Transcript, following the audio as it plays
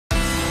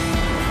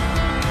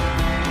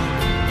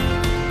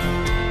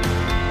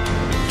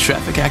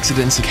Traffic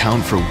accidents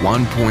account for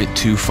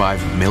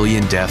 1.25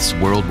 million deaths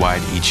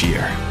worldwide each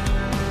year.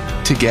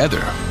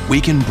 Together,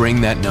 we can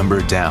bring that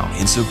number down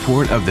in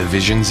support of the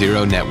Vision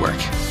Zero network,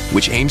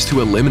 which aims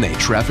to eliminate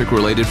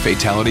traffic-related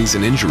fatalities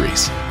and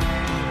injuries.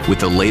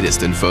 With the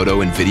latest in photo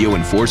and video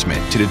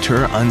enforcement to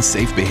deter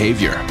unsafe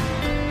behavior,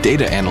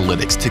 data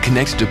analytics to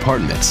connect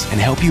departments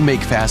and help you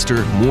make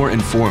faster, more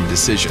informed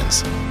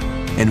decisions,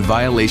 and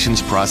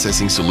violations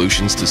processing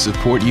solutions to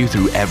support you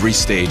through every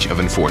stage of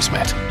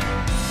enforcement.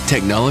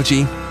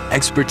 Technology,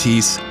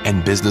 expertise,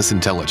 and business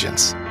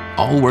intelligence,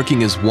 all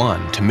working as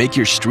one to make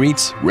your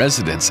streets,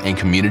 residents, and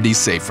communities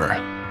safer.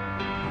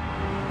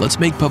 Let's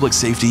make public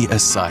safety a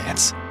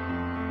science.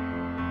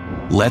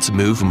 Let's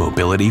move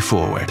mobility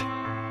forward.